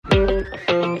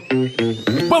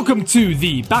Welcome to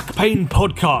the Back Pain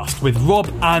Podcast with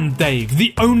Rob and Dave,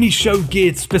 the only show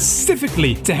geared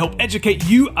specifically to help educate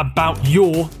you about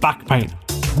your back pain.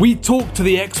 We talk to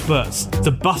the experts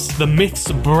to bust the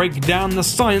myths, break down the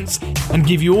science, and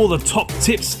give you all the top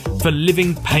tips for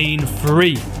living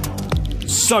pain-free.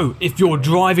 So, if you're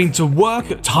driving to work,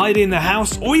 tidying the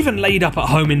house, or even laid up at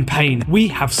home in pain, we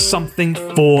have something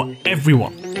for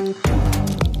everyone.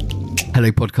 Hello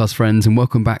podcast friends, and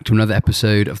welcome back to another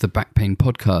episode of the Back Pain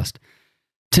Podcast.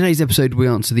 Today's episode we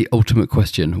answer the ultimate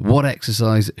question: what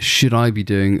exercise should I be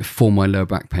doing for my lower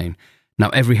back pain? Now,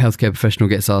 every healthcare professional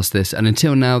gets asked this, and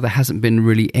until now there hasn't been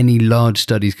really any large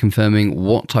studies confirming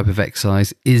what type of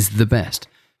exercise is the best.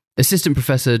 Assistant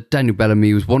Professor Daniel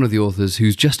Belavy was one of the authors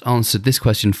who's just answered this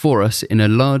question for us in a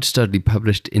large study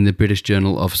published in the British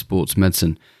Journal of Sports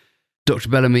Medicine. Dr.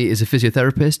 Belavy is a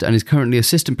physiotherapist and is currently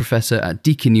Assistant Professor at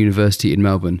Deakin University in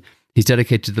Melbourne. He's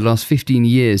dedicated the last 15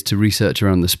 years to research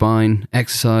around the spine,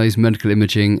 exercise, medical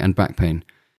imaging and back pain.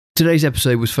 Today's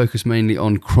episode was focused mainly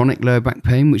on chronic lower back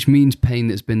pain, which means pain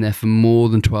that's been there for more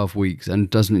than 12 weeks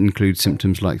and doesn't include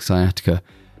symptoms like sciatica.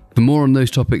 For more on those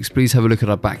topics, please have a look at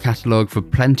our back catalogue for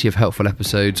plenty of helpful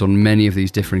episodes on many of these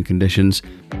different conditions.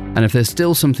 And if there's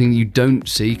still something you don't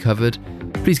see covered,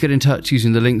 please get in touch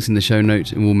using the links in the show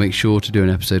notes and we'll make sure to do an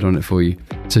episode on it for you.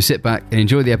 So sit back and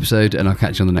enjoy the episode, and I'll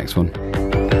catch you on the next one.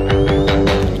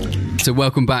 So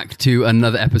welcome back to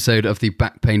another episode of the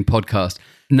Back Pain Podcast.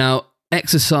 Now,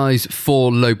 exercise for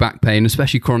low back pain,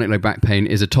 especially chronic low back pain,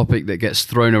 is a topic that gets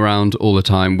thrown around all the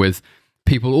time, with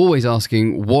people always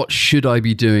asking, what should I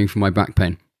be doing for my back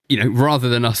pain? You know, rather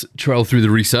than us trail through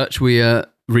the research, we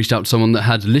reached out to someone that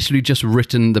had literally just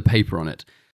written the paper on it.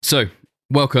 So,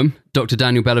 welcome, Dr.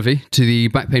 Daniel Belavy, to the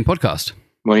Back Pain Podcast.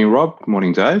 Morning, Rob.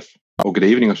 Morning, Dave. Or good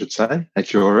evening, I should say,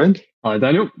 at your end. Hi,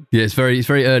 Daniel. Yeah, it's very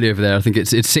early over there. I think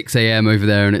it's 6 a.m. over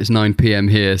there and it's 9 p.m.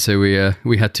 here. So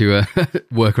we had to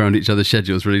work around each other's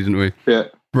schedules, really, didn't we? Yeah.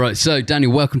 Right. So,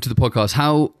 Daniel, welcome to the podcast.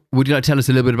 How would you like to tell us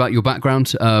a little bit about your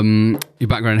background, your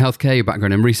background in healthcare, your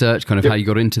background in research, kind of how you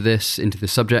got into this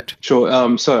subject?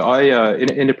 Sure. So I,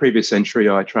 in the previous century,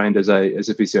 I trained as a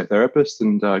physiotherapist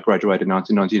and graduated in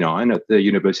 1999 at the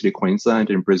University of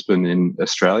Queensland in Brisbane in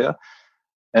Australia.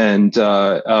 And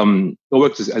I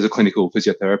worked as a clinical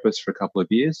physiotherapist for a couple of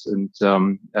years, and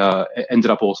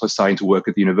ended up also starting to work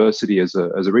at the university as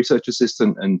a research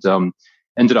assistant, and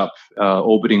ended up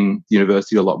orbiting the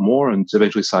university a lot more, and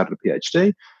eventually started a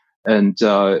PhD, and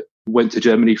went to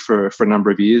Germany for a number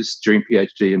of years during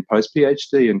PhD and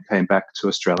post-PhD, and came back to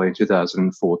Australia in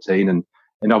 2014. And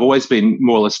I've always been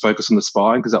more or less focused on the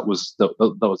spine because that was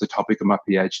the topic of my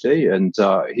PhD. And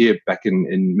here back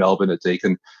in Melbourne at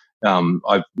Deakin, I'm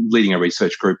leading a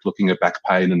research group looking at back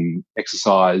pain and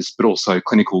exercise, but also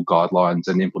clinical guidelines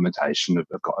and implementation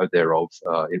thereof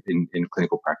in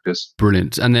clinical practice.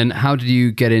 Brilliant. And then how did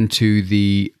you get into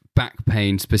the back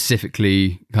pain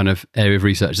specifically kind of area of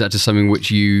research? Is that just something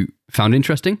which you found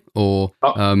interesting, or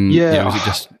was it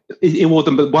just...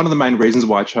 But one of the main reasons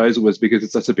why I chose it was because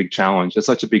it's such a big challenge. It's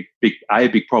such a big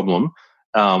problem,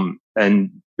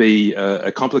 and B,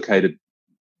 a complicated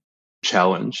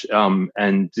challenge,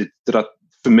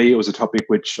 for me it was a topic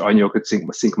which I knew I could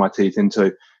sink my teeth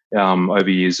into over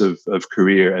years of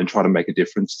career, and try to make a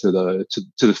difference to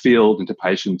the field and to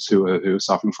patients who are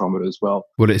suffering from it as well.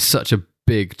 Well, it's such a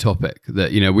big topic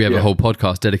that, you know, we have a whole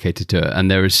podcast dedicated to it,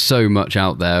 and there is so much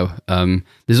out there.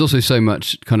 There's also so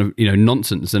much kind of, you know,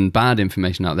 nonsense and bad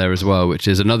information out there as well, which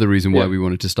is another reason why we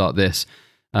wanted to start this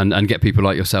and get people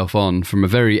like yourself on from a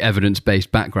very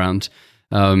evidence-based background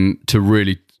to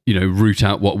really, you know, root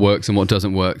out what works and what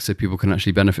doesn't work so people can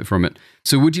actually benefit from it.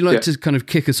 So would you like to kind of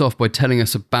kick us off by telling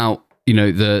us about, you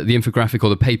know, the infographic or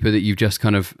the paper that you've just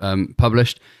kind of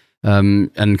published,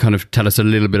 and kind of tell us a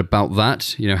little bit about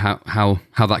that, you know,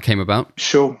 how that came about?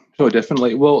 Sure,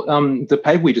 definitely. Well, the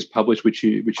paper we just published, which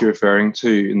you're referring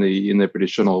to in the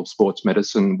British Journal of Sports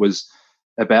Medicine, was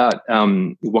about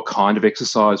what kind of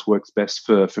exercise works best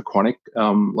for chronic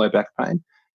low back pain.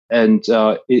 And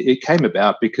it came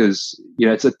about because, you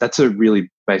know, that's a really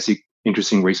basic,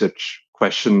 interesting research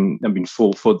question. I mean,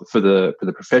 for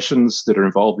the professions that are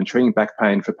involved in treating back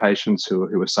pain for patients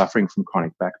who are suffering from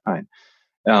chronic back pain,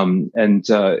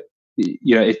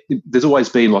 you know, there's always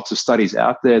been lots of studies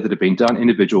out there that have been done,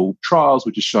 individual trials,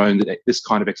 which have shown that this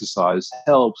kind of exercise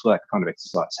helps, or that kind of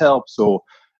exercise helps, or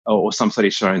some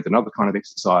studies showing that another kind of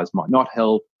exercise might not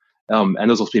help. And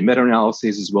there's also been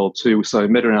meta-analyses as well too. So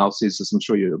meta-analyses, as I'm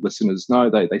sure your listeners know,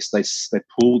 they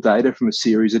pull data from a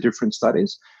series of different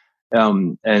studies,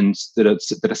 and that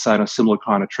are saying a similar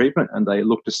kind of treatment, and they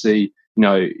look to see,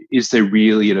 is there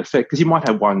really an effect? Because you might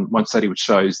have one study which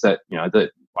shows that,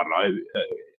 that, I don't know,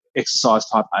 exercise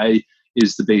type A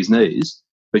is the bee's knees,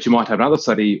 but you might have another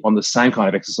study on the same kind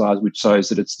of exercise which shows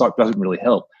that it doesn't really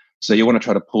help. So you want to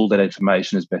try to pull that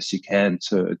information as best you can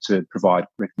to provide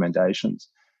recommendations.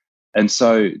 And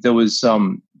so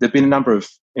there've been a number of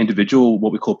individual,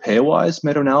 what we call pairwise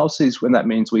meta-analyses, when that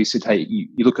means we said, hey, you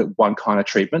look at one kind of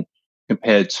treatment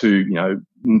compared to,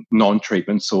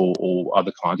 non-treatments or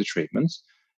other kinds of treatments,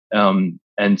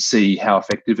 and see how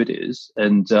effective it is.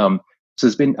 And so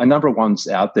there's been a number of ones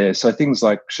out there. So things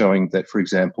like showing that, for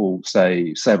example,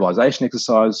 say stabilization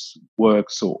exercise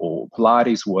works, or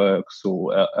Pilates works,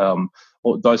 or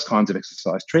those kinds of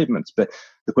exercise treatments. But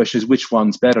the question is, which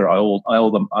one's better? Are they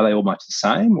all much the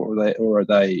same, or are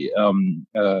they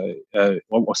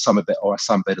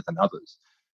some better than others?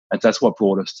 And that's what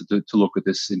brought us to look at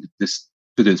this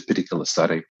particular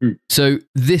study. So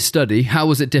this study, how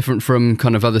was it different from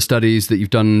kind of other studies that you've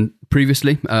done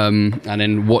previously? And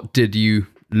then what did you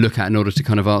look at in order to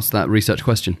kind of answer that research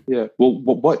question? Yeah, well,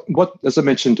 what as I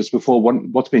mentioned just before,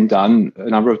 what's been done a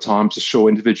number of times to show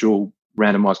individual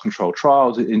randomized controlled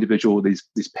trials, these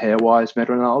pairwise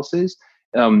meta-analyses.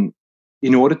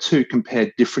 In order to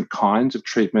compare different kinds of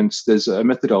treatments, there's a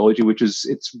methodology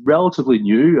it's relatively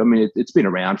new. I mean, it's been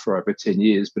around for over 10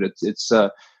 years, but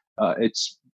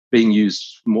it's being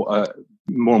used more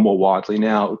and more widely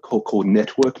now, called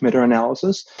network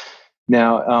meta-analysis.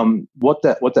 Now, what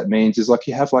that means is, like,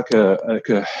 you have like a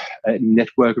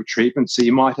network of treatments. So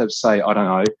you might have, say, I don't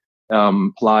know,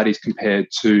 Pilates compared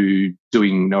to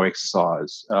doing no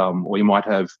exercise, or you might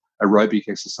have aerobic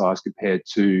exercise compared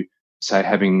to, say,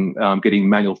 getting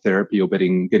manual therapy or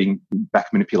getting back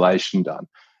manipulation done.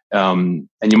 And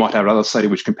you might have another study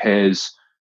which compares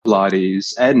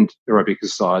Pilates and aerobic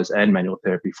exercise and manual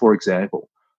therapy, for example.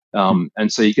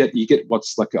 And so you get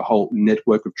what's like a whole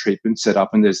network of treatment set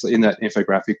up, and there's in that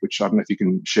infographic, which I don't know if you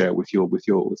can share with your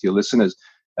listeners,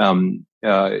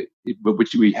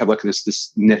 which we have like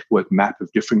this network map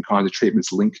of different kinds of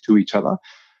treatments linked to each other.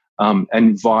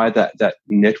 And via that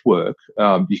network,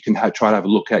 you can try to have a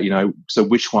look at, so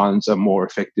which ones are more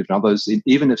effective than others.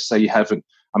 Even if, say, you haven't,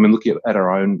 looking at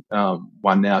our own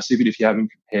one now, so even if you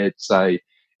haven't compared, say,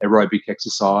 aerobic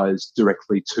exercise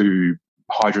directly to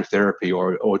hydrotherapy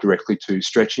or directly to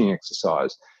stretching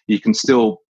exercise, you can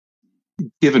still,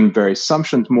 given various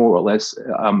assumptions, more or less,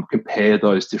 compare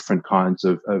those different kinds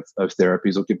of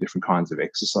therapies or give different kinds of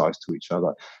exercise to each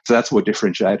other. So that's what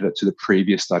differentiated it to the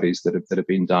previous studies that have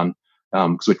been done,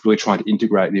 because we're really trying to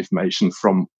integrate the information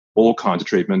from all kinds of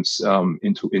treatments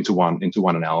into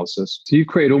one analysis. So you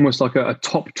created almost like a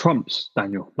top trumps,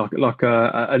 Daniel, like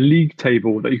a league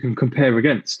table that you can compare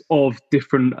against of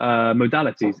different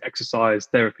modalities, exercise,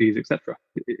 therapies, etc.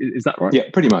 Is that right? Yeah,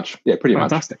 pretty much. Yeah, pretty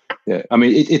Fantastic. much. Yeah, I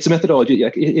mean, it's a methodology.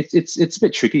 Like it's a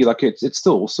bit tricky. Like it's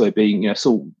still also being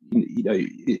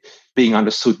being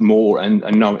understood more and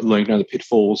learning the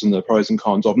pitfalls and the pros and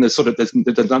cons of. And there's a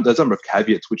number of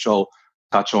caveats which I'll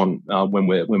touch on when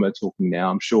we're talking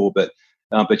now, I'm sure, but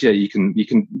yeah, you can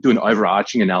do an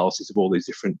overarching analysis of all these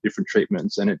different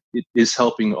treatments, and it is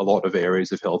helping a lot of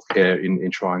areas of healthcare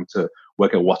in trying to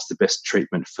work out what's the best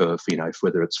treatment for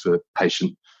whether it's for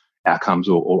patient outcomes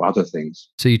or other things.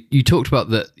 So you talked about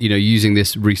that, using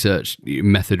this research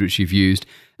method which you've used,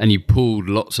 and you pulled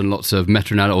lots and lots of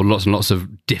meta-analysis or lots and lots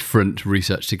of different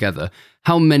research together.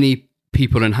 How many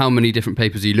people and how many different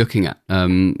papers are you looking at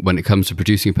when it comes to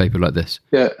producing a paper like this?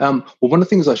 Yeah, well, one of the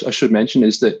things I should mention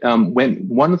is that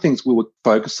one of the things we were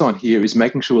focused on here is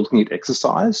making sure we're looking at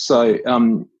exercise. So,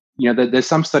 there's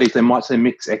some studies, they might say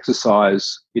mix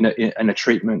exercise in a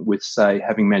treatment with, say,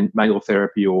 having manual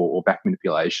therapy or back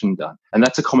manipulation done. And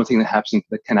that's a common thing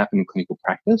that can happen in clinical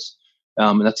practice.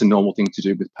 And that's a normal thing to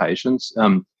do with patients.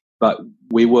 But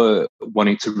we were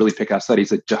wanting to really pick our studies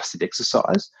that just did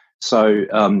exercise.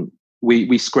 So,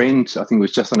 we screened, I think it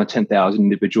was just under 10,000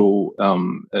 individual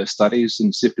studies,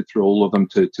 and sifted through all of them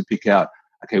to pick out,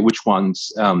 okay, which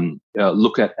ones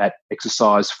look at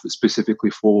exercise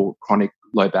specifically for chronic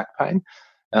low back pain.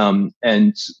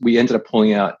 And we ended up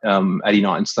pulling out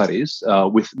 89 studies,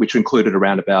 which included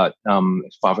around about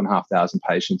 5,500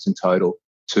 patients in total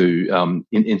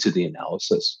into the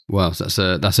analysis. Wow,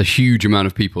 so that's a huge amount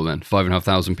of people then,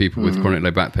 5,500 people with chronic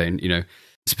low back pain,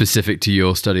 specific to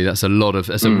your study. That's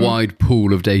a wide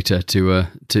pool of data to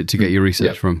get your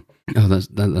research from. Oh, that's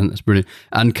brilliant.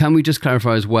 And can we just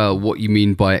clarify as well what you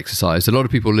mean by exercise? A lot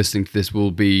of people listening to this will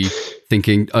be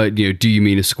thinking, do you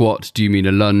mean a squat? Do you mean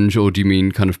a lunge? Or do you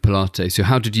mean kind of Pilates? So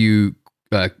how did you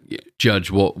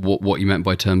judge what you meant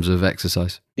by terms of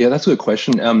exercise? Yeah, that's a good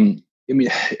question. I mean,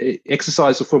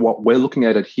 exercise for what we're looking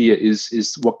at it here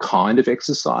is what kind of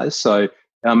exercise. So,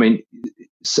 I mean,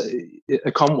 so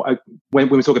when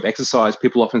we talk of exercise,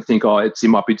 people often think, you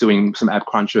might be doing some ab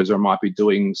crunches or it might be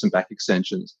doing some back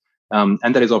extensions, and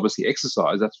that is obviously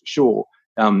exercise, that's for sure.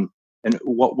 And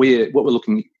what we're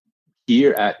looking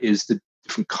here at is the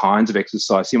different kinds of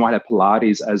exercise. So you might have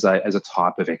Pilates as a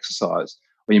type of exercise,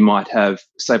 or you might have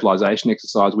stabilization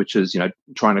exercise, which is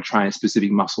trying to train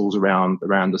specific muscles around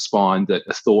the spine that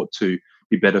are thought to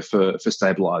be better for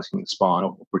stabilizing the spine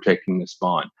or protecting the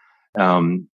spine. That's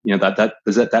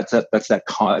that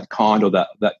kind or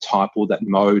that type or that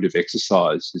mode of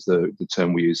exercise is the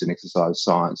term we use in exercise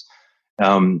science.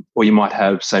 Or you might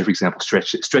have, say, for example,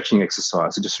 stretching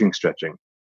exercise, so just doing stretching,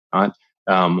 right?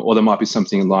 Or there might be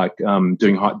something like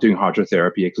doing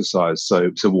hydrotherapy exercise,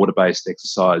 so water-based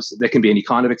exercise. There can be any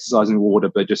kind of exercise in water,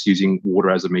 but just using water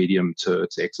as a medium to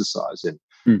exercise in.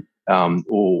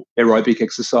 Or aerobic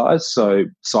exercise, so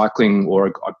cycling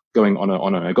or going on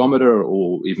an ergometer,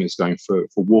 or even just going for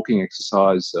walking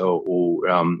exercise or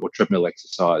treadmill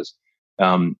exercise.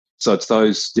 So it's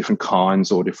those different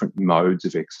kinds or different modes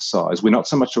of exercise. We're not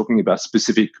so much talking about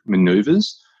specific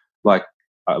maneuvers, like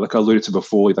I alluded to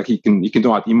before. Like you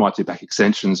might do back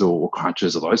extensions or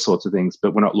crunches or those sorts of things,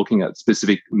 but we're not looking at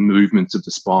specific movements of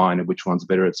the spine and which one's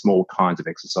better. It's more kinds of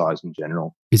exercise in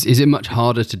general. Is it much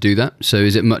harder to do that? So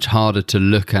is it much harder to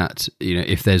look at,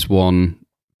 if there's one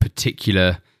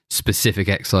particular specific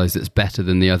exercise that's better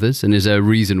than the others? And is there a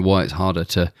reason why it's harder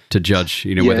to judge,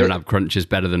 whether an ab crunch is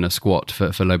better than a squat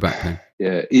for low back pain?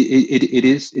 Yeah, it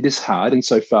is hard. And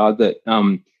so far that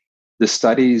the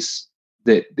studies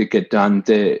that get done,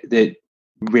 they're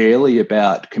rarely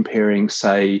about comparing,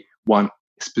 say, one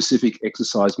specific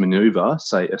exercise maneuver,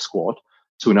 say a squat,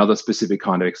 to another specific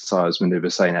kind of exercise maneuver,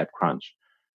 say an ab crunch.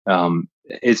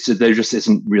 There just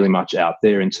isn't really much out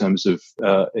there in terms of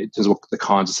the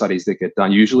kinds of studies that get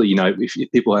done. Usually,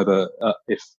 if people have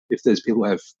if there's people who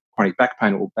have chronic back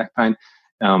pain or back pain,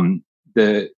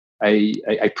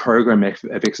 a program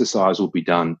of exercise will be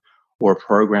done, or a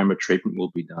program of treatment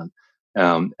will be done.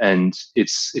 And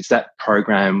it's that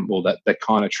program or that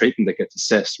kind of treatment that gets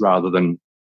assessed rather than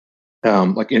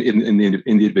like in the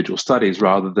individual studies,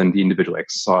 rather than the individual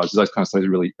exercises. Those kind of studies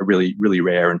are really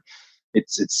rare, and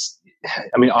it's.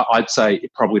 I mean, I'd say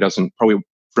it probably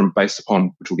from based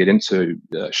upon, which we'll get into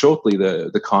shortly,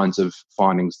 the kinds of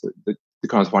findings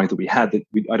that we had,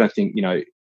 I don't think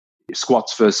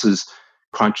squats versus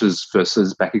crunches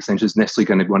versus back extensions necessarily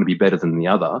going to want to be better than the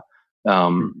other.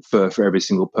 For every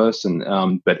single person,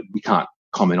 but we can't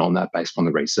comment on that based on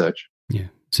the research. Yeah.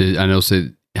 So, and also,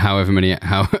 how many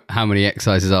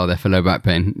exercises are there for low back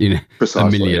pain?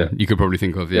 Precisely, a million. Yeah. You could probably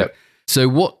think of. Yeah. Yep. So,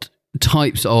 what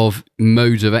types of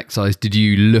modes of exercise did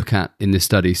you look at in this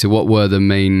study? So, what were the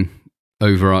main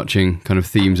overarching kind of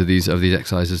themes of these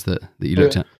exercises that you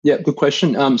looked at? Yeah, good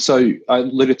question. So I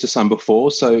alluded to some before.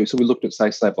 So we looked at,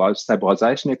 say,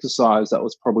 stabilization exercise. That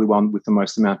was probably one with the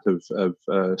most amount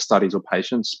of studies or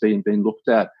patients being looked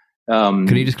at.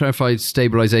 Can you just clarify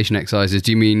stabilization exercises?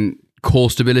 Do you mean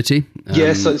core stability?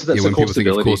 Yeah, so that's when core people stability.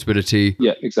 Think of core stability,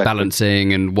 yeah, exactly.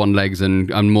 Balancing and one legs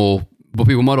and more. Well,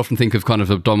 people might often think of kind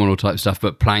of abdominal type stuff,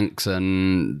 but planks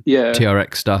and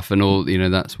TRX stuff and all,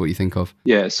 that's what you think of.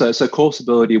 Yeah, so core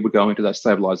stability would go into that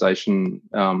stabilization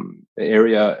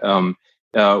area.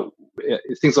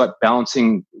 Things like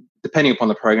balancing, depending upon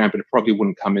the program, but it probably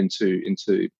wouldn't come into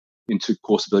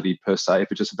core stability per se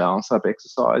if it's just a balance type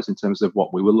exercise in terms of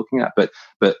what we were looking at. But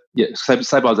yeah,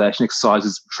 stabilization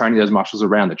exercises, training those muscles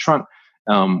around the trunk.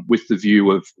 With the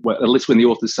view of, well, at least when the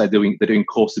authors say they're doing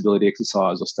core stability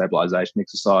exercise or stabilization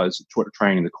exercise,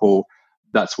 training the core,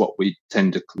 that's what we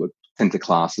tend to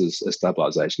class as a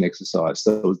stabilization exercise.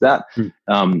 So there was that.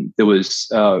 There was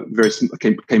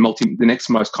the next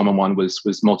most common one was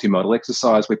multimodal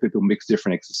exercise, where people mix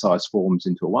different exercise forms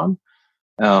into one.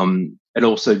 And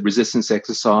also resistance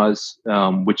exercise,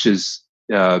 which is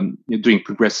doing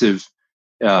progressive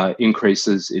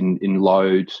increases in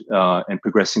load and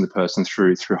progressing the person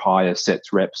through higher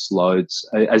sets, reps, loads,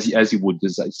 as you would,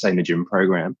 say, in a gym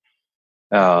program.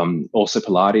 Also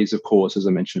Pilates, of course, as I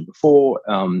mentioned before,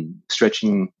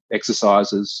 stretching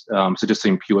exercises, so just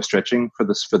doing pure stretching for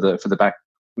the back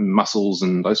muscles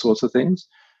and those sorts of things.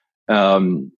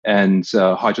 And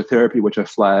hydrotherapy, which I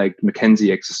flagged,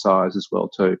 McKenzie exercise as well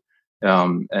too.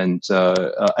 And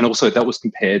also that was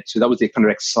the kind of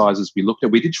exercises we looked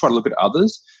at. We did try to look at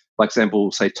others, like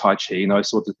example, say Tai Chi and those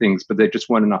sorts of things, but there just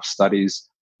weren't enough studies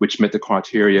which met the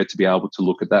criteria to be able to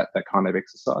look at that kind of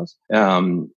exercise.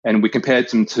 And we compared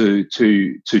them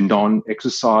to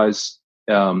non-exercise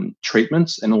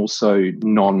treatments, and also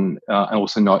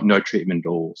no treatment at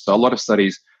all. So a lot of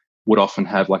studies would often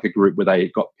have like a group where they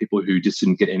got people who just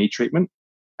didn't get any treatment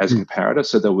as a comparator.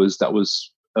 So that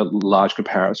was a large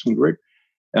comparison group.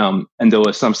 And there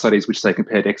were some studies which they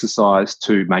compared exercise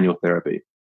to manual therapy,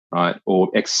 right, or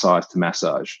exercise to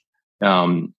massage.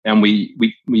 And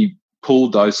we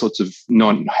pulled those sorts of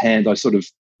those sort of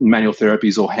manual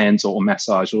therapies or hands or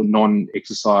massage or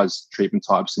non-exercise treatment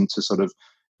types into sort of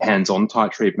hands-on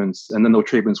type treatments. And then there were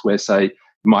treatments where, say, you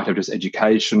might have just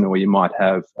education, or you might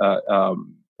have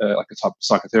like a type of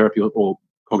psychotherapy or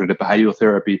cognitive behavioral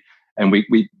therapy. And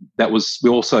we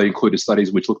also included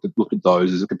studies which looked at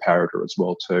those as a comparator as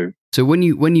well too. So when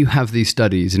you have these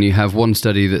studies, and you have one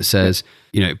study that says,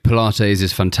 Pilates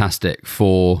is fantastic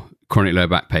for chronic lower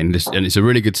back pain, and it's a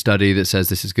really good study that says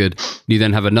this is good. You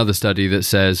then have another study that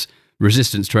says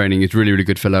resistance training is really, really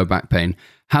good for lower back pain.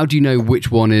 How do you know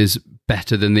which one is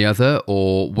better than the other,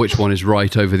 or which one is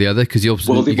right over the other? Because you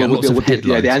get lots of headlines.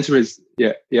 Yeah, the answer is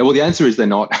Well, the answer is they're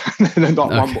not. They're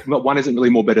not. Okay. One isn't really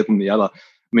more better than the other.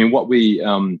 I mean, what we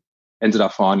ended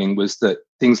up finding was that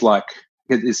things like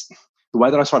the way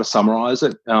that I try to summarize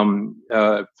it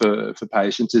for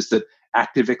patients is that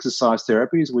active exercise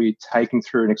therapies, we taking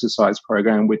through an exercise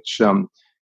program which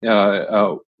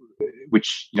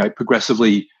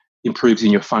progressively improves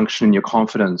in your function and your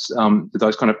confidence.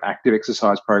 Those kind of active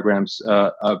exercise programs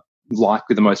are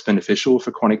likely the most beneficial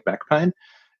for chronic back pain.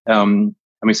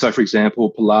 So for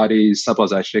example, Pilates,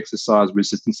 stabilization exercise,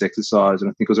 resistance exercise, and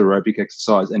I think it was aerobic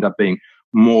exercise end up being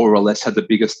more or less had the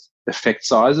biggest effect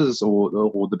sizes or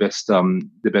the best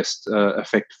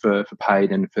effect for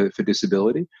pain and for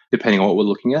disability, depending on what we're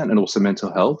looking at, and also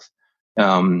mental health.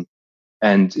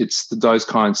 And it's those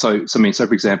kinds. So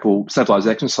for example,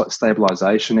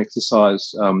 stabilization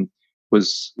exercise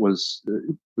was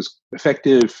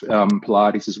effective.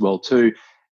 Pilates as well too.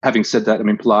 Having said that,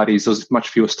 Pilates, there's much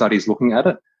fewer studies looking at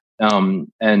it.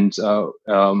 So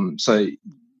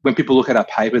when people look at our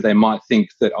paper, they might think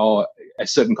that, a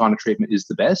certain kind of treatment is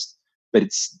the best. But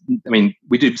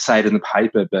we do say it in the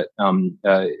paper, but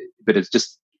it's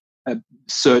just a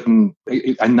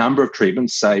number of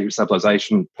treatments, say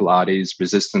stabilization, Pilates,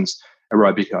 resistance,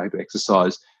 aerobic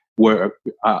exercise, were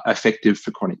effective for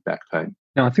chronic back pain.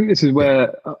 Now, I think this is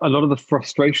where a lot of the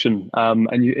frustration,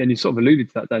 and you sort of alluded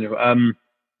to that, Daniel,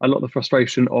 a lot of the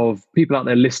frustration of people out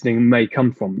there listening may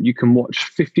come from. You can watch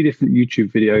 50 different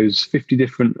YouTube videos, 50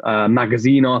 different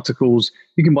magazine articles.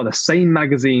 You can buy the same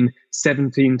magazine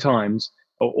 17 times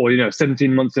or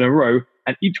 17 months in a row.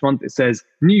 And each month it says,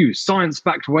 new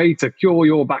science-backed way to cure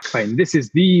your back pain. This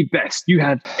is the best. You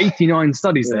had 89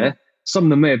 studies there. Some of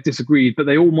them may have disagreed, but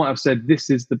they all might have said this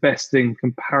is the best thing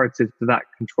comparative to that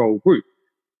control group.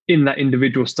 In that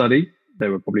individual study, they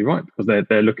were probably right because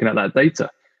they're looking at that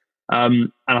data.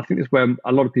 And I think that's where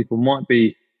a lot of people might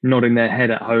be nodding their head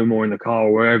at home or in the car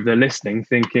or wherever they're listening,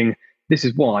 thinking, this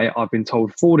is why I've been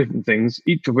told 4 different things,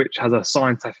 each of which has a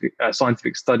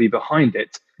scientific study behind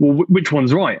it. Well, which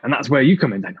one's right? And that's where you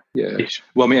come in, Daniel. Yeah.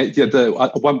 Well,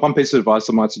 one piece of advice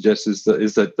I might suggest is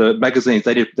that the magazines,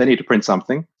 they need to print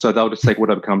something, so they'll just take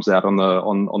whatever comes out on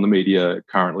the media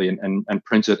currently and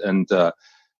print it. And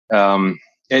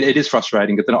it is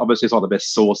frustrating, but then obviously it's not the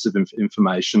best source of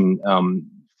information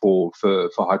for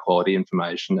high quality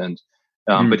information. And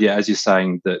but yeah, as you're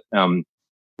saying that.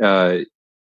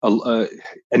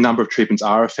 A number of treatments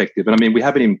are effective. And we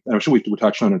haven't even, I'm sure we'll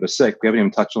touch on it in a sec, we haven't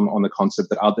even touched on the concept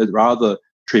that there are other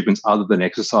treatments other than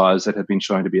exercise that have been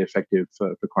shown to be effective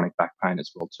for chronic back pain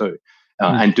as well too,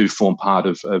 and do form part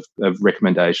of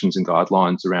recommendations and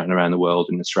guidelines around the world,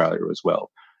 in Australia as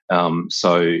well. And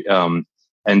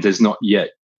there's not yet,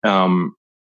 for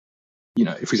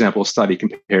example, a study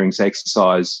comparing, say,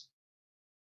 exercise,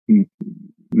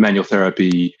 manual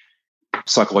therapy,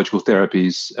 psychological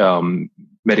therapies,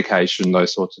 medication,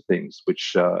 those sorts of things,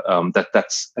 which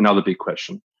that's another big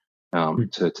question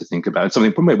to think about. It's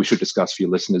something probably we should discuss for your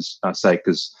listeners' sake,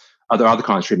 because other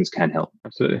kinds of treatments can help.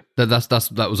 Absolutely.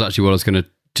 That was actually what I was going to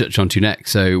touch on to next.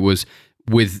 So it was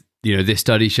with this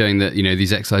study showing that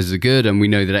these exercises are good, and we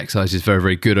know that exercise is very,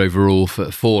 very good overall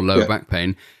for lower back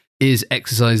pain. Is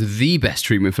exercise the best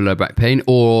treatment for low back pain,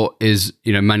 or is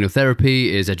manual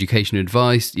therapy, is education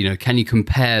advice? Can you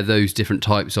compare those different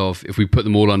types of, if we put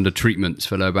them all under treatments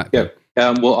for low back pain?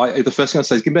 Yeah. The first thing I'd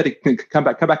say is come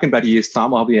back in about a year's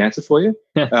time. I'll have the answer for you.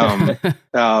 But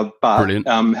brilliant.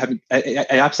 Having an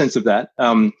absence of that,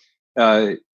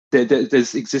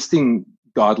 there's existing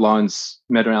guidelines,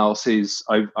 meta-analyses,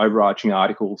 overarching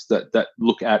articles that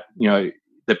look at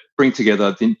that bring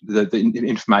together the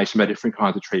information about different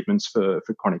kinds of treatments for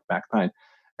chronic back pain.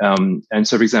 And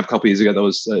so, for example, a couple of years ago, there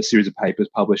was a series of papers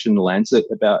published in The Lancet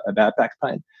about back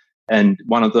pain. And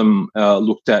one of them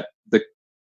looked at the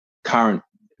current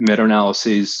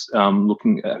meta-analyses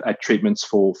looking at treatments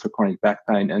for chronic back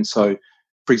pain. And so,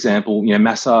 for example,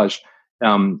 massage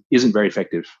isn't very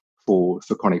effective for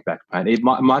chronic back pain. It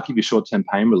might give you short-term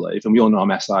pain relief, and we all know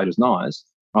massage is nice,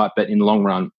 right? But in the long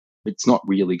run, it's not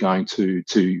really going to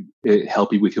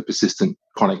help you with your persistent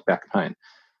chronic back pain.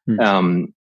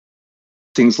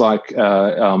 Things like,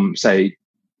 say,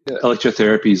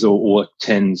 electrotherapies or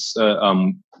TENS,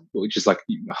 which is like,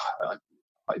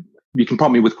 you can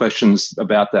prompt me with questions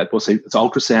about that. We'll say it's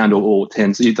ultrasound or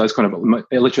TENS, those kind of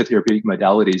electrotherapeutic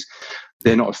modalities.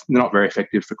 They're not very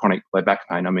effective for chronic low back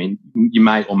pain. I mean, you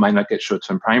may or may not get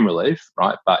short-term pain relief,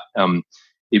 right? But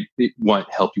it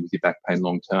won't help you with your back pain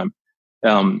long term.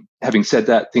 Having said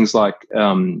that, things like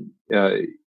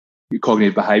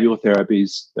cognitive behavioural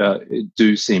therapies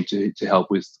do seem to help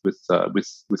with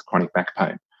chronic back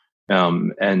pain.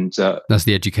 And that's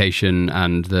the education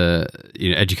and the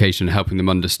education helping them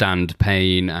understand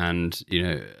pain and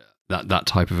that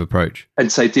type of approach.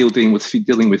 And say dealing with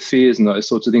fears and those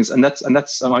sorts of things. And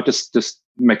that's I just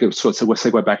make a sort of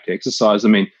segue back to exercise. I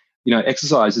mean,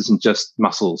 exercise isn't just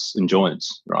muscles and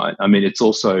joints, right? I mean, it's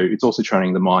also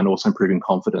training the mind, also improving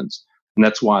confidence. And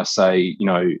that's why I say,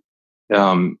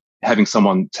 having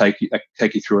someone take you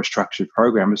through a structured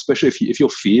program, especially if you're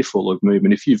fearful of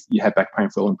movement, if you have back pain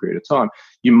for a long period of time,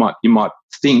 you might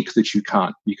think that you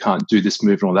can't do this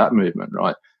movement or that movement,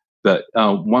 right? But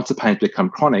once the pain's become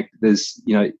chronic, there's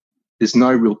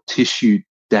no real tissue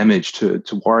damage to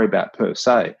worry about per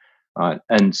se, right?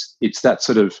 And it's that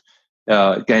sort of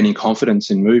gaining confidence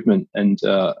in movement and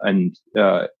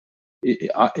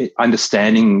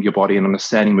understanding your body and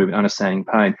understanding movement, understanding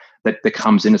pain that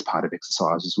comes in as part of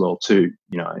exercise as well too,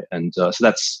 and so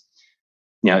that's,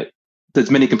 there's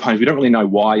many components. We don't really know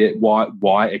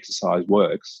why exercise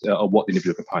works or what the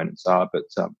individual components are, but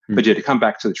yeah, to come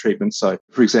back to the treatment. So,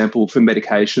 for example, for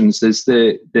medications,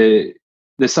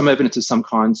 there's some evidence that some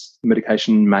kinds of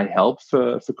medication may help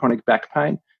for chronic back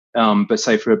pain, but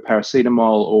say for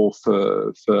paracetamol or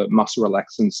for muscle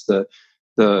relaxants,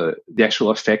 the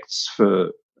actual effects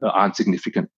aren't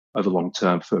significant over long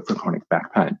term for chronic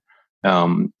back pain.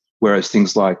 Whereas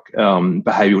things like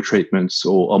behavioural treatments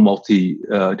or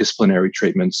multidisciplinary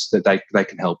treatments, that they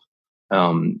can help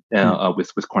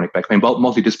with chronic back pain. But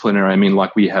multidisciplinary, I mean,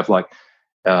 like we have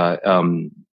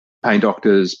pain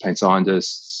doctors, pain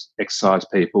scientists, exercise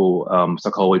people,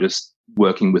 psychologists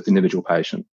working with the individual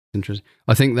patient. Interesting.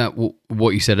 I think that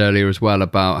what you said earlier as well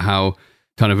about how,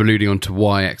 kind of alluding on to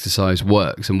why exercise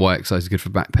works and why exercise is good for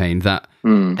back pain, that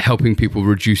helping people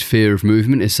reduce fear of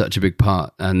movement is such a big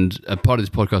part. And a part of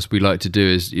this podcast we like to do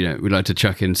is, we like to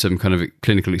chuck in some kind of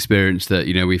clinical experience that,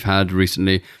 we've had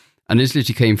recently. And this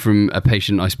literally came from a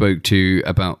patient I spoke to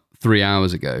about 3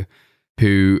 hours ago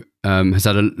who has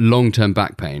had a long-term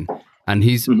back pain. And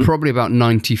he's probably about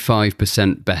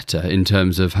 95% better in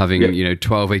terms of having,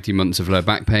 12, 18 months of low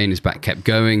back pain. His back kept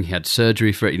going. He had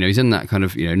surgery for it. He's in that kind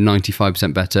of,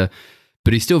 95% better.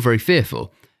 But he's still very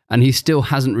fearful. And he still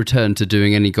hasn't returned to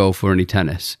doing any golf or any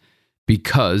tennis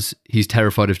because he's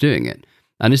terrified of doing it.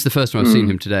 And it's the first time I've seen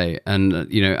him today. And,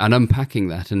 and unpacking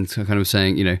that and kind of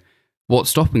saying,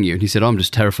 what's stopping you? And he said, I'm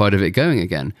just terrified of it going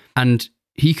again. And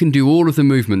he can do all of the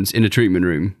movements in a treatment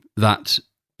room that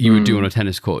you would do on a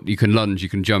tennis court. You can lunge, you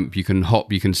can jump, you can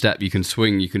hop, you can step, you can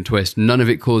swing, you can twist. None of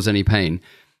it causes any pain.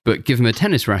 But give him a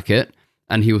tennis racket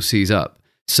and he will seize up.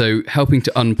 So helping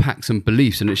to unpack some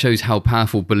beliefs, and it shows how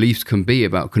powerful beliefs can be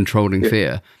about controlling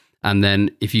fear. And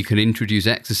then if you can introduce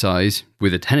exercise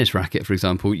with a tennis racket, for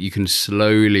example, you can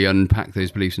slowly unpack those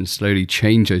beliefs and slowly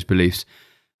change those beliefs.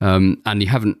 And you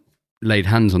haven't laid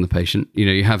hands on the patient.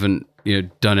 You haven't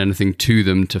done anything to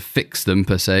them to fix them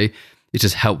per se. It's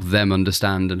just help them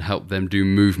understand and help them do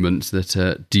movements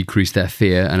that decrease their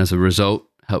fear, and as a result,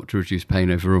 help to reduce pain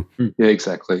overall. Yeah,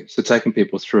 exactly. So taking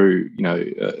people through,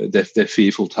 their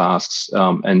fearful tasks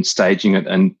and staging it,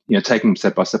 and taking them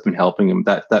step by step and helping them.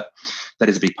 That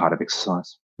is a big part of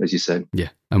exercise, as you said. Yeah,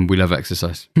 and we love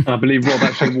exercise. I believe Rob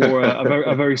actually wore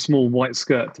a very small white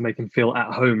skirt to make him feel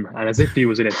at home, and as if he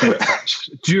was in a tennis match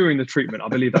during the treatment. I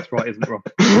believe that's right, isn't it, Rob?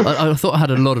 I thought I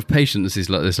had a lot of patients this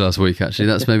last week. Actually,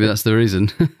 that's the reason.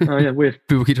 Oh yeah, weird.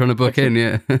 People keep trying to book in,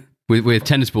 yeah, with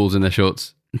tennis balls in their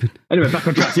shorts. Anyway, back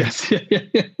on track. Yes.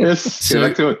 Yes. So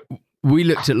back to it. We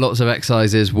looked at lots of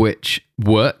exercises which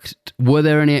worked. Were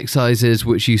there any exercises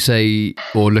which you say,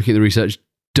 or looking at the research,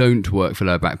 don't work for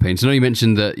lower back pain? So I know you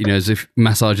mentioned that, as if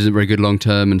massage isn't very good long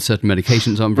term and certain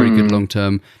medications aren't very good long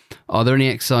term. Are there any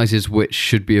exercises which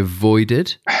should be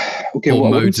avoided? Okay, or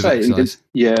well, modes of exercise?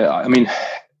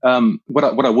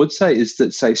 What I would say is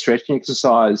that, say, stretching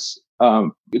exercise,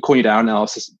 according to our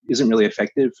analysis, isn't really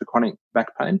effective for chronic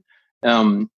back pain.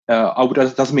 It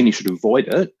doesn't mean you should avoid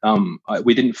it.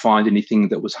 We didn't find anything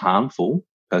that was harmful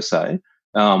per se.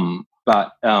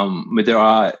 But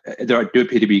there do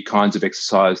appear to be kinds of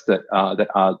exercise that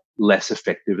are less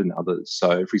effective than others.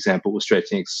 So, for example, with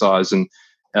stretching exercise, and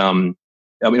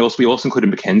we also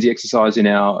included McKenzie exercise in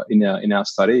our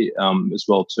study as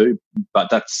well too. But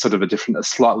that's sort of a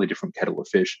slightly different kettle of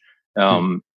fish.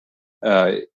 So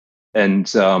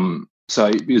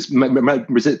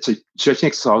stretching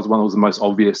exercise was one that was the most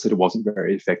obvious that it wasn't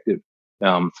very effective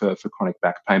for chronic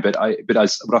back pain. But what I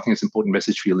think is an important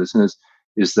message for your listeners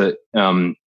is that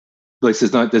there's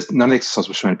none of the exercise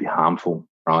was shown to be harmful,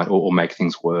 right, or make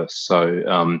things worse.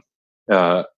 So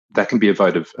that can be a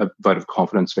vote of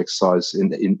confidence for exercise in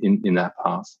that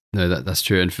path. No, that's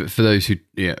true. And for those who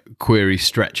query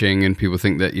stretching and people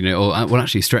think that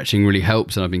actually stretching really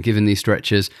helps, and I've been given these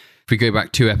stretches. If we go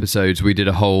back 2 episodes, we did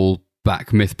a whole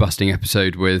back myth busting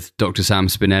episode with Dr. Sam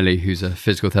Spinelli, who's a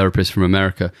physical therapist from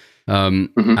America,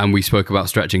 and we spoke about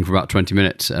stretching for about 20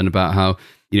 minutes and about how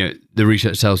the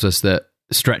research tells us that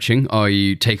stretching,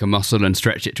 you take a muscle and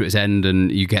stretch it to its end,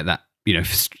 and you get that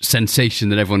sensation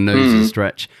that everyone knows is a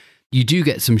stretch. You do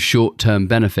get some short-term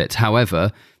benefits.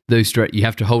 However, you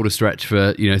have to hold a stretch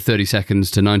for 30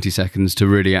 seconds to 90 seconds to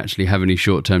really actually have any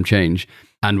short-term change.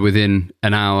 And within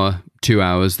an hour, 2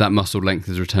 hours, that muscle length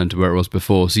has returned to where it was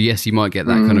before. So yes, you might get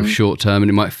that kind of short-term,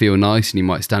 and it might feel nice, and you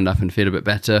might stand up and feel a bit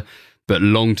better. But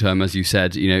long-term, as you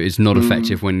said, it's not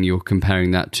effective when you're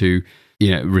comparing that to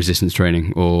resistance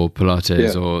training or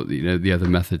Pilates or the other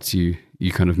methods you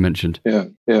kind of mentioned. Yeah.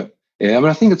 I mean,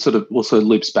 I think it sort of also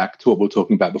loops back to what we were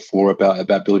talking about before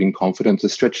about building confidence. The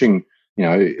stretching,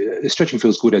 stretching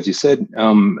feels good, as you said,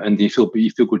 and you feel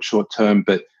good short term.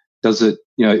 But does it?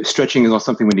 Stretching is not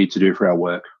something we need to do for our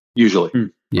work usually,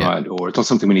 right? Or it's not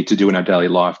something we need to do in our daily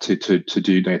life to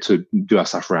do our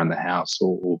stuff around the house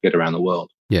or get around the world.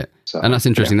 Yeah, so, and that's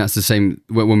interesting. Yeah. That's the same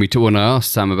when I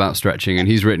asked Sam about stretching, and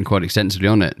he's written quite extensively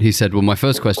on it. He said, "Well, my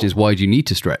first question is, why do you need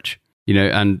to stretch?"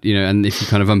 And if you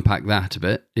kind of unpack that a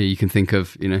bit, you can think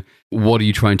of, what are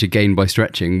you trying to gain by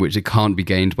stretching, which it can't be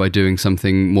gained by doing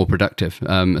something more productive,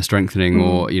 a strengthening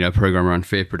or a program around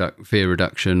fear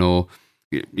reduction or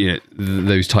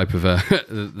those type of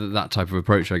that type of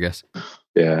approach, I guess.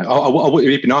 Yeah,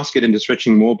 it'd be nice to get into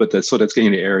stretching more, but it's getting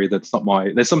in an area that's not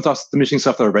my. There's some diminishing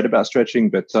stuff that I read about stretching,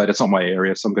 but that's not my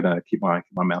area, so I'm going to keep my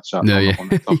mouth shut. No, on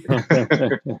that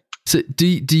topic. So,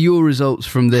 do your results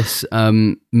from this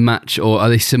match, or are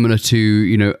they similar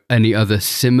to any other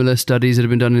similar studies that have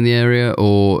been done in the area?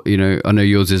 Or I know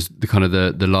yours is the kind of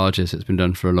the largest it's been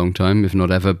done for a long time, if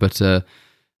not ever. But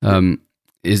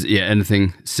is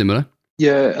anything similar?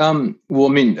 Yeah, well, I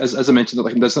mean, as I mentioned,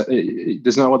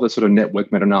 there's no other sort of network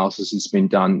meta-analysis that's been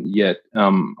done yet.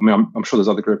 I'm sure there's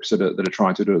other groups that are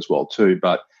trying to do as well too.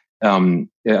 But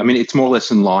it's more or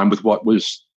less in line with what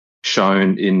was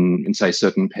shown in say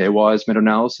certain pairwise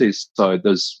meta-analyses. So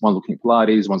there's one looking at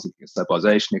Pilates, one's looking at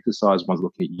stabilization exercise, one's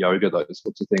looking at yoga, those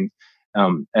sorts of things.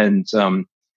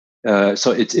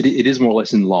 So it is more or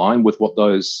less in line with what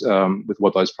those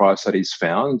prior studies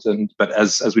found. But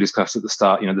as we discussed at the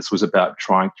start, this was about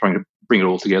trying to bring it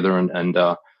all together and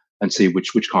see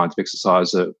which kinds of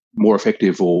exercise are more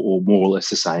effective or more or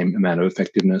less the same amount of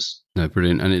effectiveness. No,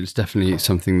 brilliant, and it's definitely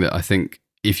something that I think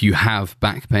if you have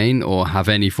back pain or have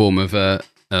any form of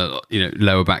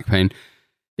lower back pain,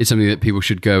 it's something that people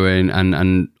should go in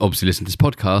and obviously listen to this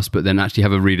podcast, but then actually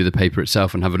have a read of the paper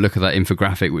itself and have a look at that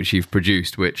infographic which you've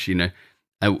produced, which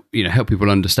help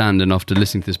people understand. And after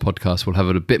listening to this podcast, we'll have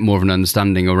a bit more of an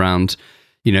understanding around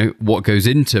what goes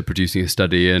into producing a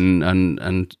study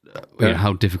and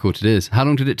how difficult it is. How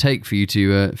long did it take for you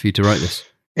to write this?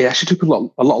 It actually took a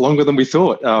lot longer than we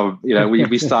thought.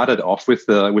 We started off with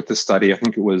the study. I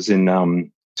think it was in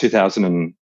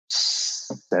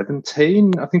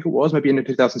 2017. I think it was maybe in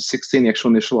 2016. The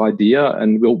actual initial idea,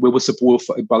 and we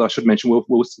but I should mention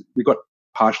we got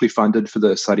partially funded for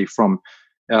the study from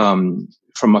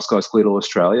Musculoskeletal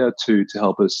Australia to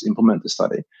help us implement the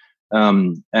study.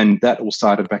 And that all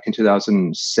started back in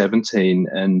 2017.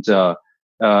 And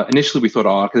initially we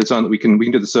thought, because we can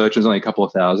do the search. There's only a couple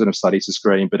of thousand of studies to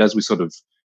screen. But as we sort of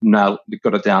now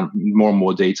got it down more and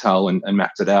more detail and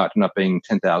mapped it out, ended up being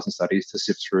 10,000 studies to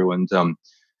sift through. And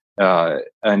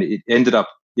it ended up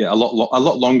a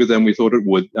lot longer than we thought it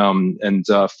would. And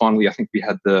finally, I think we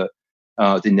had the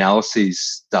the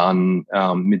analyses done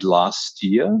mid last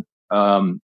year.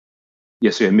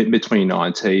 Mid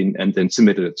 2019, and then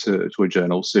submitted it to a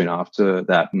journal soon after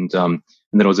that, and then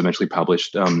it was eventually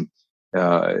published in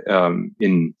at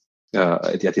the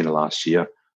end of last year.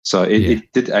 So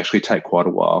it did actually take quite a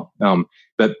while.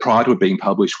 But prior to it being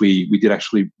published, we did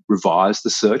actually revise the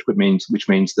search, which means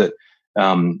that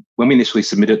when we initially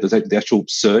submitted the actual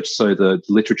search, so the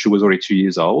literature was already 2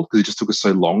 years old because it just took us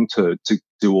so long to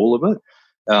do all of it.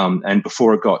 And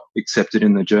before it got accepted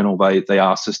in the journal, they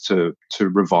asked us to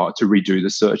redo the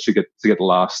search to get the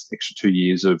last extra 2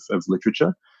 years of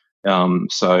literature.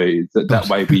 So that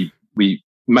way we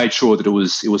made sure that it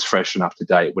was fresh and up to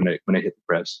date when it hit the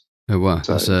press. Oh wow,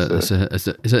 so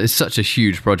it's such a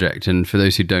huge project, and for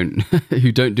those who don't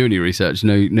do any research,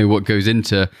 know what goes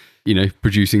into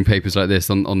producing papers like this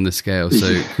on this scale.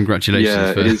 So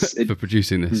congratulations for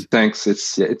producing this. Thanks.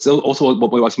 It's also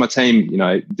what my team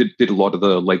did a lot of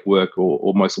the legwork or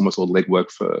almost all the legwork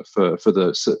for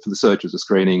the searches, the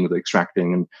screening, the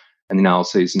extracting, and the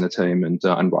analyses in the team,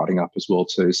 and writing up as well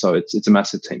too. So it's a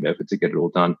massive team effort to get it all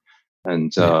done.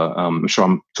 And I'm sure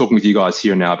I'm talking with you guys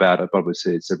here now about it, but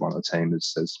obviously it's everyone on the team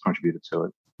has contributed to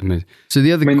it. Amazing. So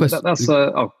the other question... That's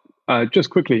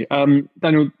just quickly.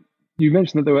 Daniel, you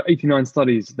mentioned that there were 89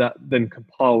 studies that then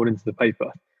compiled into the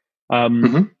paper.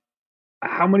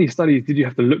 How many studies did you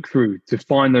have to look through to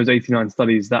find those 89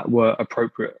 studies that were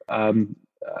appropriate? A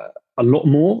lot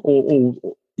more, or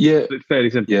fairly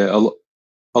simple? Yeah,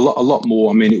 a lot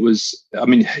more. I mean,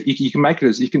 you can make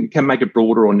it you can make it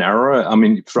broader or narrower. I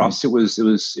mean, for us, it was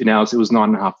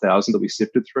 9,500 that we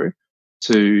sifted through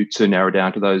to narrow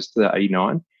down to the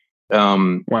 89.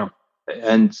 Wow.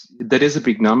 And that is a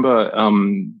big number.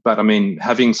 But I mean,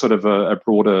 having sort of a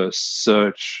broader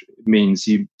search means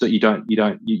you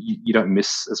don't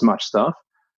miss as much stuff.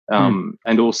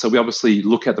 And also, we obviously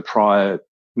look at the prior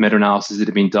meta-analyses that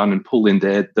have been done and pull in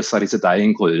the studies that they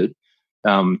included.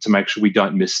 To make sure we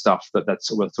don't miss stuff that's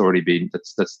already been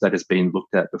that has been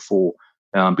looked at before,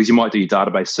 because you might do your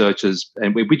database searches,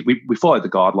 and we follow the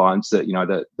guidelines that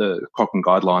the Cochrane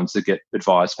guidelines that get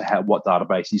advised for what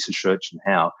database you should search and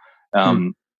how.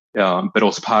 But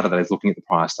also part of that is looking at the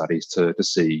prior studies to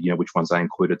see which ones they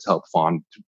included to help find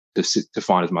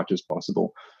as much as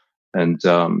possible. And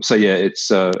it's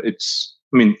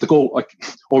I mean, the goal, like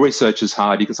all research is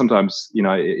hard. You can sometimes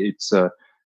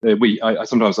I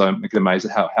sometimes get amazed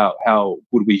at how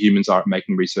good we humans are at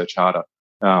making research harder,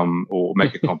 or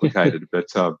make it complicated. But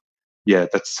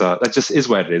that just is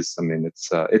where it is. I mean,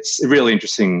 it's a really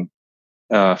interesting,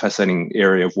 fascinating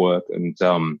area of work, and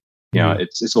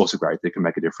it's also great that it can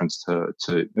make a difference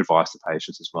to advice to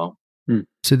patients as well.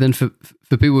 So then, for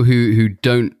people who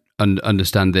don't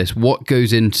understand this, what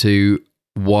goes into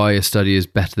why a study is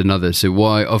better than others? So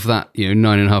why, of that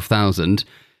 9,500.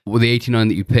 Were the 89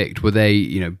 that you picked, were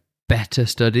they, better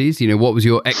studies? What was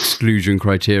your exclusion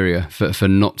criteria for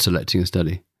not selecting a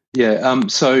study? Yeah,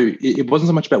 so it wasn't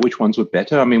so much about which ones were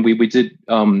better. I mean, we did,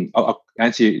 I'll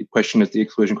answer your question as the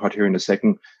exclusion criteria in a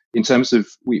second. In terms of,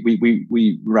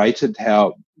 we rated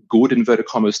how good, inverted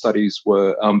commas, studies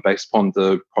were based upon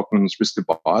the Cochrane's risk of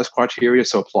bias criteria,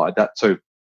 so applied that to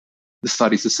the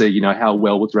studies to see, how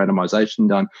well was the randomization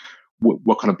done.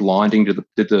 What kind of blinding did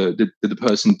the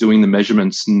person doing the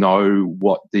measurements know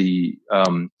what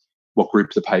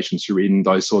group the patients are in,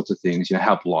 those sorts of things,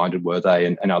 how blinded were they,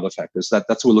 and other factors.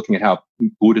 That's what we're looking at, how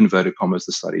good, inverted commas,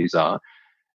 the studies are.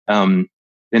 In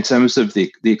terms of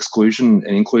the exclusion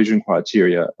and inclusion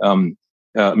criteria, I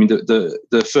mean,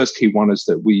 the first key one is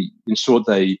that we ensured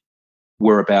they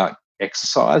were about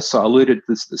exercise. So I alluded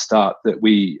this at the start that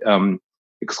we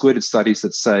excluded studies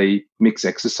that say mix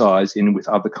exercise in with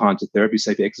other kinds of therapy.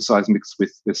 Say if you exercise mixed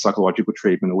with psychological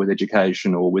treatment or with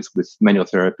education or with manual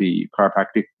therapy,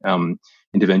 chiropractic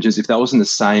interventions, if that was in the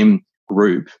same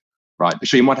group, right?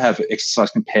 Sure, you might have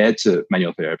exercise compared to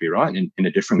manual therapy, right? In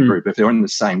a different group. If they're in the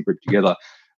same group together,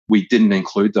 we didn't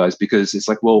include those because it's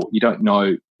like, well, you don't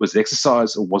know, was it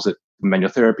exercise or was it manual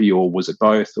therapy or was it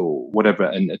both or whatever?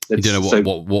 And you don't know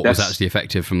what was actually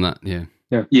effective from that.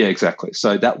 Yeah, exactly.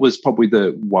 So that was probably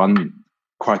the one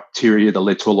criteria that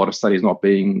led to a lot of studies not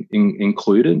being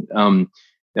included,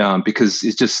 because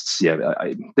it's just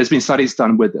there's been studies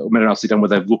done where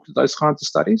they've looked at those kinds of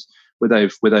studies where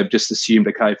they've just assumed,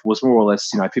 okay, if it was more or less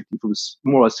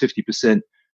 50%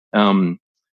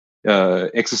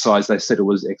 exercise, they said it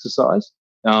was exercise,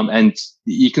 and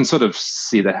you can sort of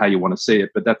see that how you want to see it,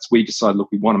 but we decided, look,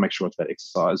 we want to make sure it's about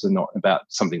exercise and not about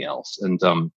something else, and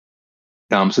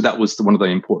so that was one of the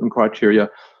important criteria.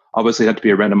 Obviously, it had to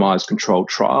be a randomized controlled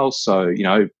trial, so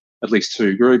at least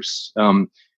two groups.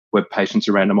 where patients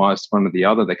are randomized one or the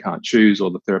other. They can't choose, or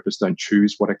the therapists don't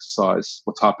choose what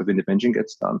type of intervention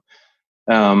gets done.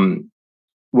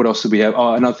 What else do we have?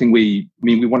 Oh, another thing, we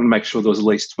wanted to make sure there was at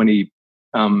least 20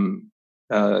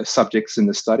 subjects in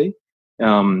the study,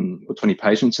 or 20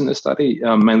 patients in the study,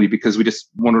 mainly because we just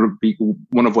want to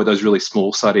avoid those really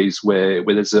small studies where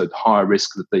there's a higher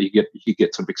risk that you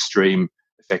get sort of extreme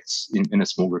effects in a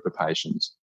small group of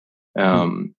patients.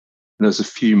 There's a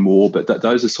few more, but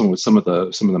those are some of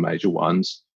the major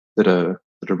ones that are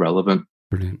relevant.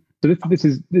 Brilliant. So this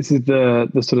is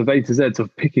the sort of A to Z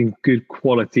of picking good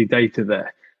quality data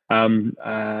there.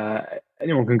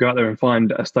 Anyone can go out there and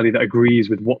find a study that agrees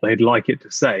with what they'd like it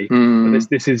to say. But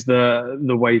this is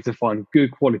the way to find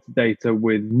good quality data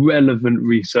with relevant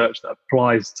research that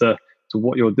applies to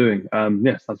what you're doing.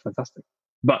 Yes, that's fantastic,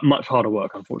 but much harder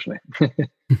work, unfortunately.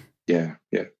 Yeah.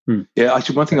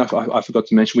 Actually, one thing I forgot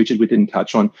to mention, which we didn't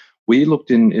touch on, we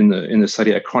looked in the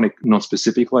study at chronic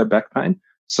non-specific low back pain.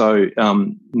 So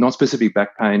non-specific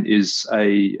back pain is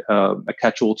a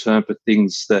catch-all term for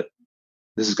things that,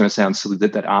 this is going to sound silly,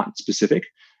 that aren't specific.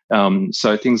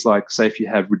 So things like, say, if you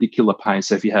have radicular pain,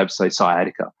 say if you have, say,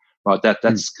 sciatica, right?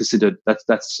 That's considered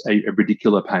that's a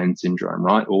radicular pain syndrome,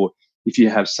 right? Or if you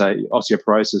have, say,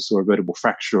 osteoporosis or a vertebral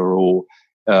fracture or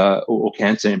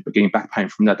cancer and getting back pain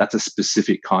from that, that's a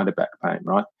specific kind of back pain,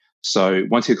 right? So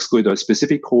once you exclude those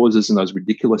specific causes and those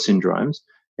radicular syndromes,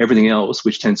 everything else,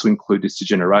 which tends to include disc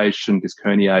degeneration, disc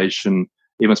herniation,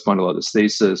 even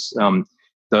spondylolisthesis,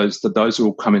 those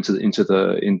will come into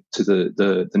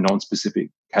the non-specific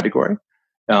category.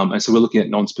 And so we're looking at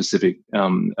non-specific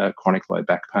chronic low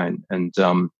back pain, and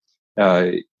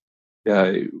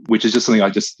which is just something I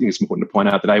just think it's important to point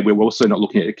out today. We're also not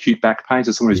looking at acute back pain.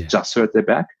 So someone who's just hurt their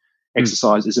back,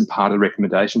 exercise isn't part of the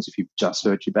recommendations if you've just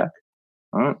hurt your back,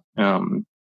 all right?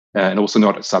 And also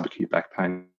not at subacute back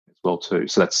pain as well too.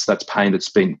 So that's pain that's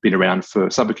been around for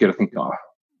subacute. I think,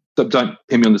 don't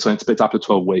pin me on this one, it's up to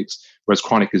 12 weeks, whereas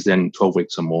chronic is then 12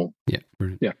 weeks or more. Yeah,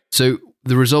 brilliant. Yeah. So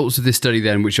the results of this study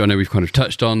then, which I know we've kind of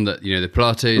touched on, that, the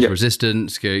Pilates,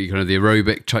 resistance, kind of the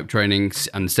aerobic type training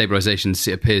and stabilization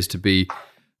appears to be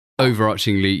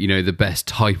overarchingly, the best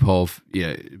type of,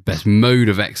 best mode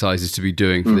of exercises to be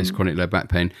doing for this chronic low back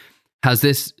pain. Has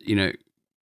this,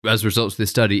 as results of this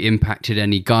study, impacted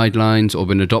any guidelines or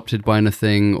been adopted by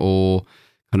anything, or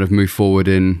kind of moved forward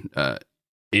in,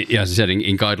 as I said,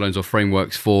 in guidelines or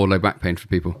frameworks for low back pain for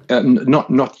people?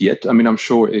 Not yet. I mean, I'm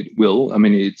sure it will. I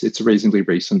mean, it's a reasonably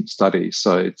recent study,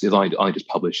 so it's only just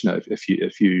published. Okay,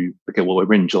 well,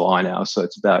 we're in July now, so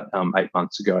it's about 8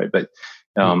 months ago. But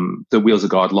the wheels of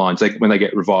guidelines, when they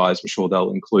get revised, I'm sure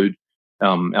they'll include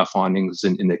our findings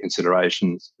in their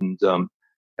considerations. And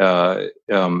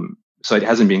so it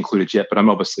hasn't been included yet. But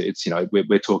obviously, it's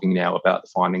we're talking now about the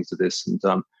findings of this,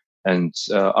 and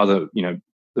other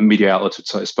the media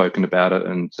outlets have spoken about it,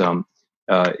 and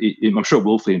I'm sure it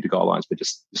will feed into guidelines, but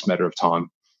just a matter of time.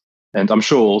 And I'm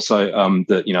sure also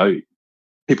that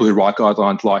people who write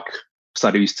guidelines like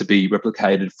studies to be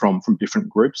replicated from different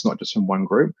groups, not just from one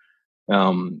group.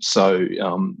 So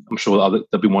I'm sure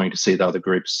they'll be wanting to see the other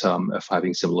groups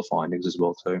having similar findings as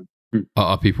well too.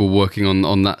 Are people working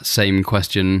on that same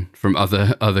question from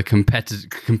other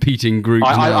competing groups?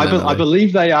 I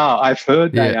believe they are. I've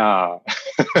heard they are.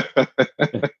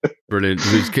 Brilliant.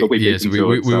 Yes, we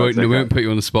won't put you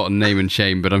on the spot and name and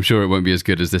shame, but I'm sure it won't be as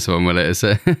good as this one, will it?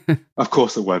 So of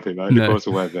course it won't be, mate. No. Of course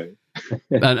it won't be.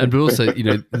 But also,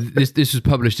 this was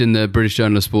published in the British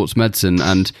Journal of Sports Medicine,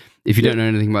 and if you don't know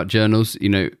anything about journals,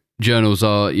 journals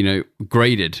are,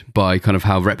 graded by kind of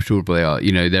how reputable they are.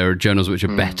 There are journals which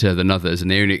are better than others,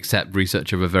 and they only accept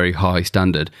research of a very high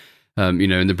standard. And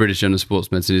the British Journal of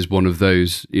Sports Medicine is one of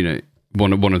those,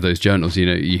 one of those journals.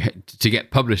 To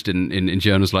get published in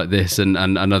journals like this and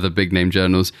other big name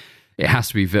journals, it has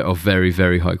to be of very,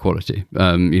 very high quality.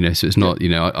 So it's not,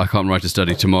 I can't write a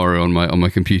study tomorrow on my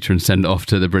computer and send it off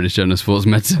to the British Journal of Sports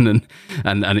Medicine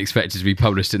and expect it to be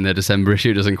published in their December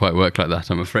issue. It doesn't quite work like that,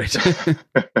 I'm afraid.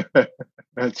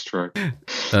 That's true.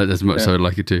 As much so I'd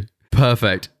like it to.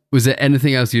 Perfect. Was there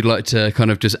anything else you'd like to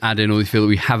kind of just add in, or you feel that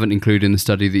we haven't included in the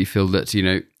study that you feel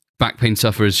that, back pain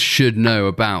sufferers should know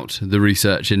about the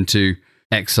research into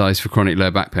exercise for chronic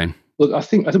low back pain? Look, I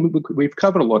think we've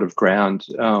covered a lot of ground.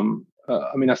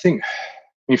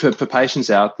 For patients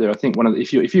out there, I think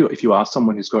if you are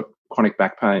someone who's got chronic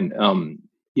back pain,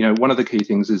 one of the key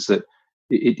things is that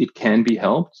it can be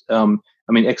helped.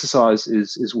 Exercise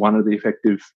is one of the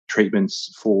effective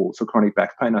treatments for chronic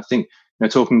back pain. I think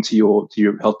talking to your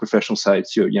health professional, say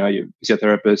it's your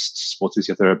physiotherapists, sports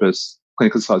physiotherapists,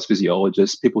 clinical exercise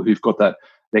physiologists, people who've got that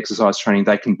exercise training,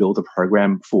 they can build a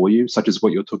program for you, such as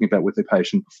what you're talking about with the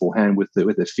patient beforehand, with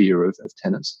the fear of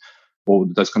tennis or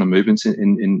those kind of movements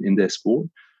in their sport.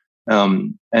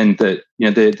 And that,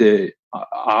 there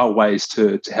are ways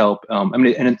to help.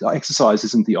 And exercise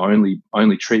isn't the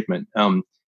only treatment.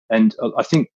 And I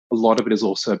think a lot of it is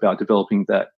also about developing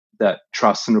that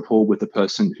trust and rapport with the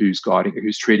person who's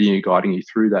treating you, guiding you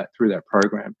through that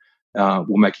program.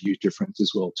 Will make a huge difference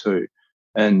as well too.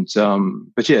 And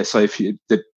but yeah, so if you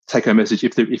take home message,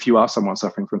 if you are someone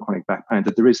suffering from chronic back pain,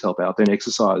 that there is help out there, and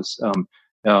exercise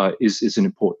is an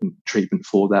important treatment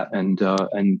for that, and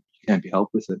you can be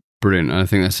helped with it. Brilliant. I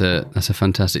think that's a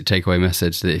fantastic takeaway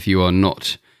message, that if you are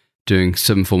not doing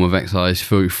some form of exercise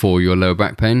for your lower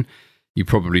back pain, you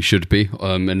probably should be,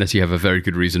 unless you have a very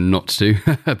good reason not to.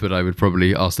 But I would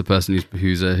probably ask the person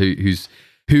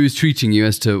who's treating you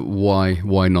as to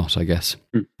why not, I guess.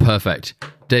 Perfect.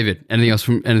 David, anything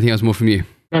else more from you?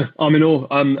 No, I'm in awe.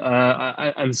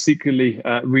 I'm secretly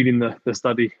reading the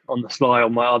study on the sly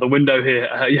on my other window here.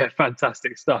 Yeah,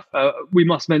 fantastic stuff. We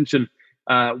must mention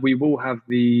we will have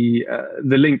the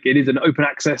link. It is an open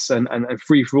access and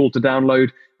free for all to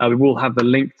download. We will have the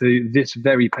link to this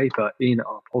very paper in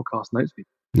our podcast notes feed.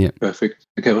 Yeah, perfect.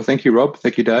 Okay, well, thank you, Rob.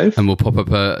 Thank you, Dave. And we'll pop up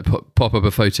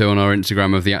a photo on our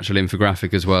Instagram of the actual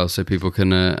infographic as well, so people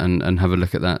can and have a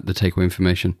look at that, the takeaway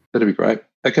information. That'd be great.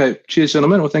 Okay, cheers,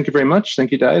 gentlemen. Well, thank you very much.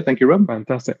 Thank you, Dave. Thank you, Rob.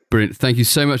 Fantastic. Brilliant. Thank you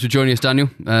so much for joining us, Daniel.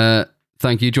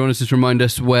 Thank you. Do you want to just remind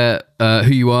us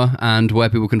who you are and where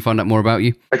people can find out more about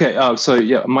you? Okay, so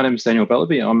yeah, my name is Daniel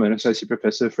Belavy. I'm an associate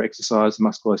professor for exercise and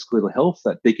musculoskeletal health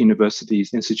at Deakin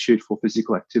University's Institute for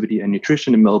Physical Activity and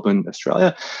Nutrition in Melbourne,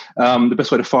 Australia. The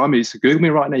best way to find me is to Google me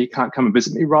right now. You can't come and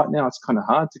visit me right now. It's kind of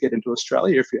hard to get into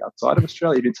Australia if you're outside of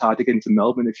Australia. It's hard to get into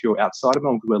Melbourne if you're outside of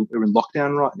Melbourne. We're in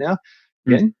lockdown right now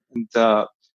again.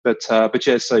 But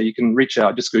yeah, so you can reach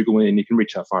out, just Google me, and you can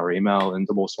reach out via email, and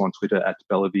I'm also on Twitter at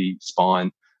Belavy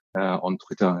Spine on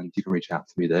Twitter, and you can reach out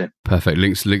to me there. Perfect.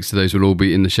 Links to those will all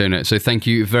be in the show notes. So thank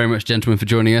you very much, gentlemen, for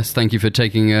joining us. Thank you for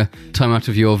taking time out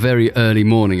of your very early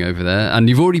morning over there. And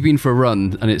you've already been for a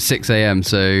run, and it's 6 a.m,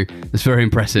 so it's very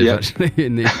impressive, actually.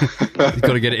 You've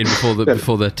got to get it in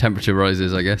before the temperature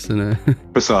rises, I guess. And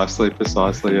Precisely,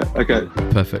 yeah. Okay.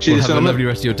 Perfect. Cheers, have a lovely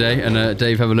rest of your day, and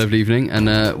Dave, have a lovely evening,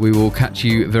 and we will catch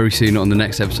you very soon on the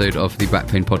next episode of the Back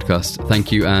Pain Podcast. Thank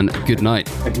you, and good night.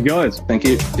 Thank you, guys. Thank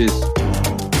you. Cheers.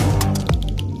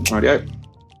 Radio.